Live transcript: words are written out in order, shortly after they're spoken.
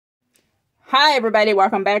Hi everybody,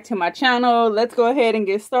 welcome back to my channel. Let's go ahead and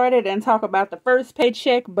get started and talk about the first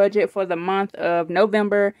paycheck budget for the month of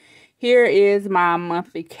November. Here is my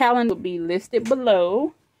monthly calendar, will be listed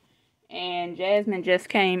below. And Jasmine just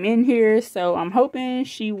came in here, so I'm hoping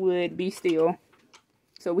she would be still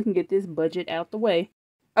so we can get this budget out the way.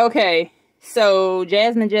 Okay, so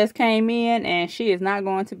Jasmine just came in and she is not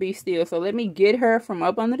going to be still. So let me get her from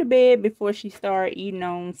up under the bed before she starts eating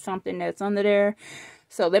on something that's under there.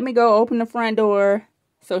 So let me go open the front door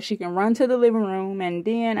so she can run to the living room and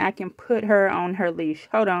then I can put her on her leash.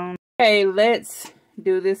 Hold on. Okay, let's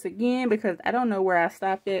do this again because I don't know where I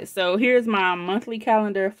stopped at. So here's my monthly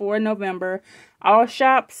calendar for November. All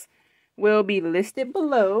shops will be listed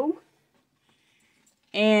below.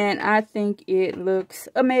 And I think it looks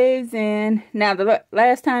amazing. Now, the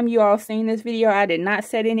last time you all seen this video, I did not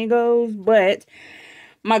set any goals, but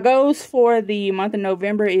my goals for the month of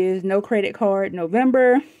November is no credit card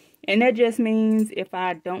November. And that just means if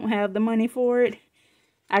I don't have the money for it,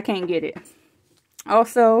 I can't get it.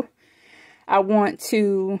 Also, I want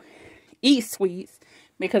to eat sweets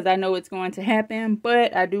because I know it's going to happen,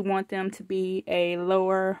 but I do want them to be a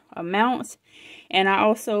lower amount. And I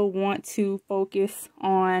also want to focus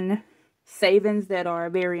on savings that are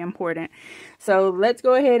very important. So let's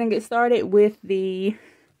go ahead and get started with the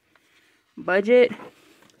budget.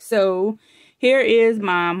 So here is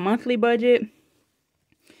my monthly budget.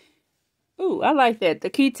 Ooh, I like that. The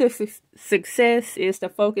key to success is to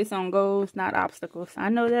focus on goals, not obstacles. I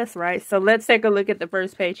know that's right. So let's take a look at the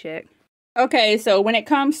first paycheck. Okay, so when it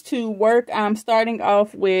comes to work, I'm starting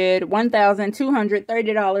off with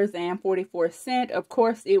 $1,230.44. Of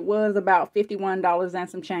course, it was about $51 and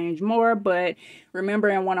some change more, but remember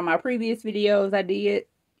in one of my previous videos I did,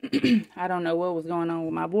 I don't know what was going on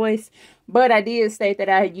with my voice, but I did state that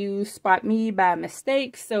I had used Spot Me by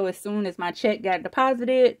mistake. So as soon as my check got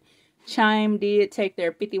deposited, Chime did take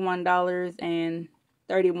their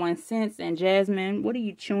 $51.31. And Jasmine, what are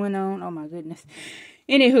you chewing on? Oh my goodness.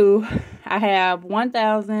 Anywho, I have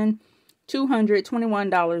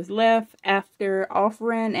 $1,221 left after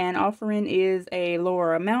offering, and offering is a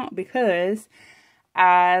lower amount because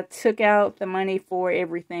I took out the money for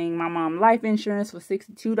everything. My mom life insurance was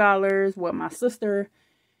 $62. What my sister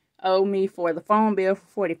owed me for the phone bill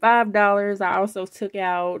for $45. I also took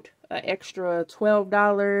out an extra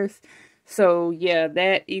 $12. So yeah,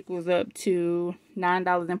 that equals up to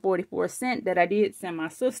 $9.44 that I did send my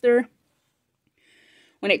sister.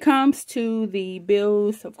 When it comes to the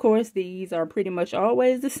bills, of course, these are pretty much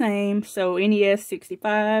always the same. So NES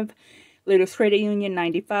 65. Littlest Credit Union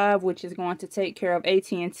 95, which is going to take care of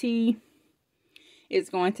AT&T. It's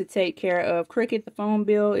going to take care of Cricket, the phone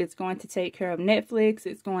bill. It's going to take care of Netflix.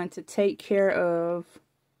 It's going to take care of,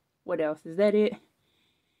 what else? Is that it?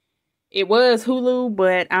 It was Hulu,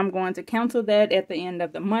 but I'm going to cancel that at the end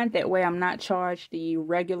of the month. That way I'm not charged the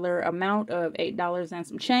regular amount of $8 and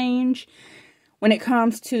some change. When it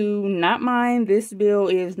comes to not mine, this bill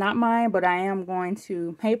is not mine, but I am going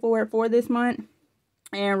to pay for it for this month.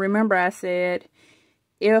 And remember, I said,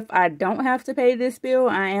 if I don't have to pay this bill,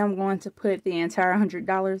 I am going to put the entire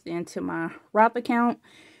 $100 into my Roth account.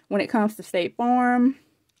 When it comes to State Farm,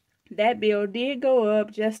 that bill did go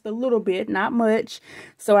up just a little bit, not much.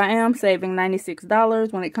 So I am saving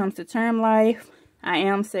 $96. When it comes to Term Life, I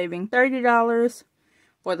am saving $30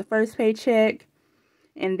 for the first paycheck.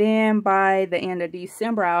 And then by the end of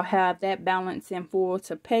December, I'll have that balance in full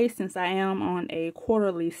to pay since I am on a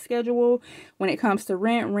quarterly schedule. When it comes to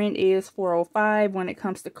rent is $405. When it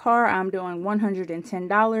comes to car, I'm doing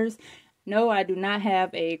 $110. No, I do not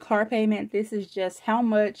have a car payment. This is just how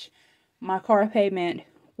much my car payment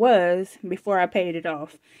was before I paid it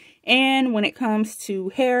off. And when it comes to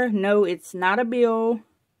hair, no, it's not a bill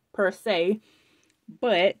per se,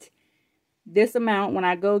 but this amount when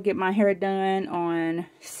I go get my hair done on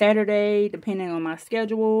Saturday, depending on my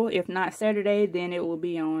schedule. If not Saturday, then it will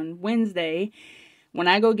be on Wednesday. When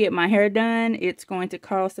I go get my hair done, it's going to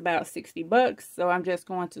cost about $60. So I'm just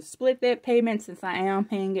going to split that payment since I am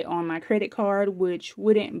paying it on my credit card, which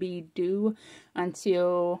wouldn't be due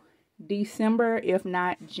until December, if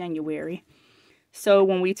not January. So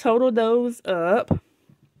when we total those up,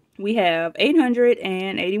 we have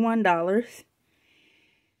 $881.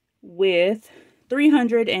 With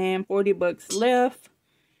 $340 left.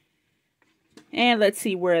 And let's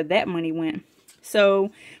see where that money went.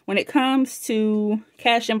 So when it comes to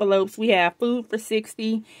cash envelopes, we have food for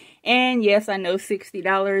 $60. And yes, I know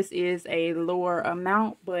 $60 is a lower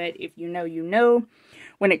amount, but if you know, you know.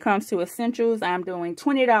 When it comes to essentials, I'm doing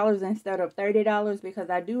 $20 instead of $30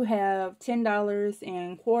 because I do have $10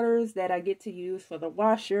 in quarters that I get to use for the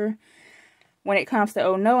washer. When it comes to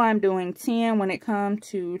Oh No, I'm doing 10. When it comes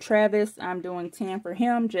to Travis, I'm doing 10 for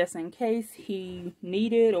him just in case he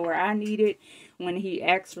needed or I needed. When he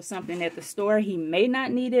asks for something at the store, he may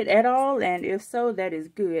not need it at all, and if so, that is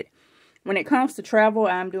good. When it comes to travel,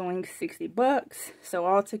 I'm doing 60 bucks. So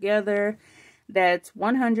altogether, that's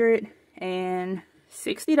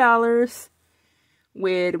 $160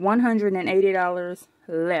 with $180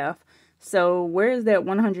 left. So where is that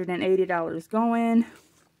 $180 going?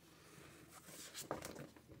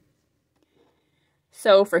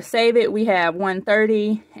 So for Save It, we have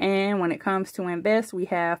 $130, and when it comes to Invest, we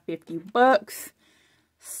have 50 bucks.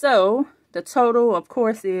 So the total, of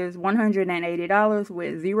course, is $180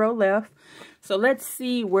 with $0 left. So let's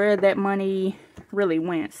see where that money really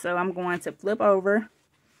went. So I'm going to flip over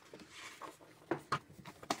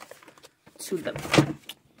to the...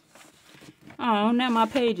 Oh, now my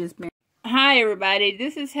page has been... Hi everybody,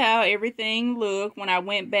 this is how everything looked when I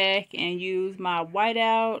went back and used my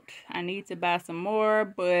whiteout. I need to buy some more,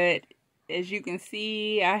 but as you can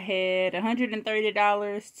see, I had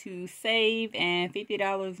 $130 to save and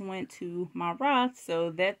 $50 went to my Roth,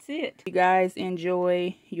 so that's it. You guys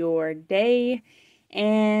enjoy your day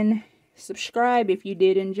and subscribe if you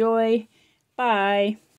did enjoy. Bye.